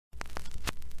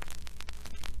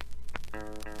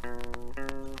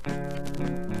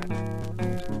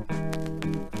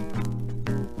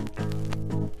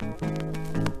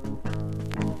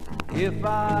If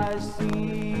I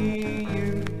see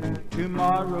you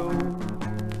tomorrow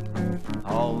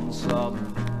on some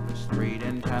street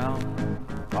in town,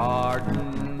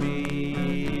 pardon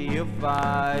me if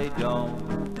I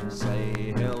don't say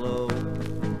hello.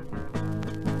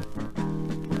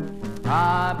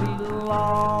 I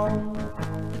belong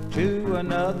to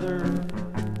another.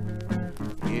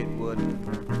 It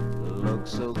wouldn't look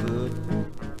so good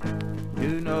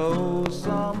to know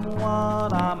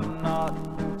someone I'm not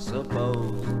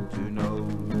supposed to know.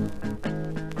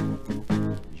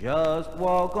 Just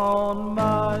walk on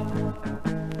by,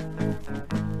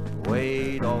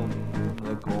 wait on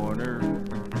the corner.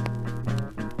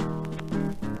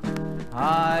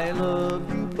 I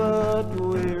love you, but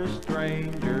we're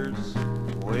strangers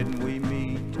when we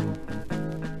meet.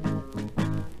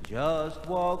 Just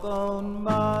walk on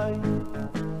by,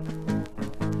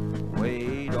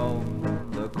 wait on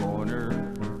the corner.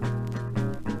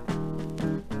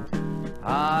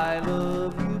 I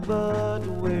love you, but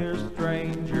we're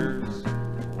strangers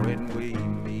when we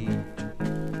meet.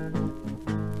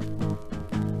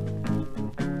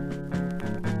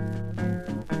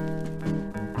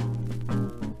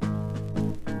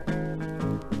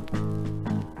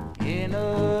 In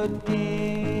a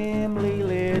dimly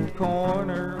lit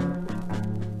corner,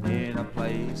 in a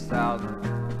place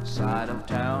outside of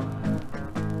town,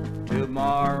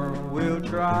 tomorrow we'll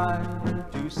try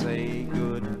to say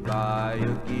goodbye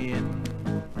again.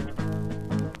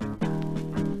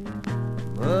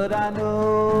 But I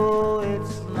know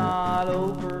it's not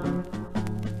over.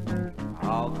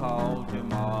 I'll call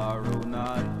tomorrow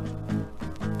night.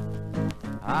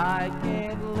 I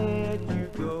can't let you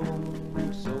go,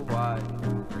 so why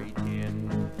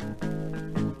pretend?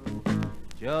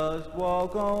 Just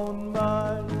walk on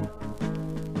by,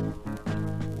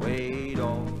 wait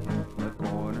on the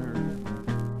corner.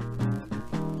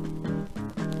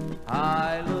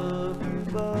 I love you,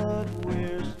 but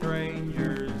we're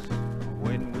strangers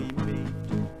when we meet.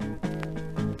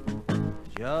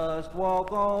 Just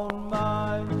walk on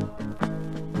by,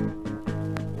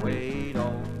 wait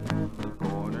on the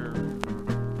corner.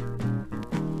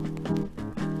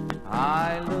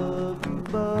 I love you,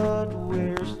 but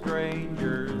we're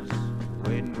strangers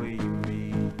when we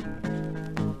meet.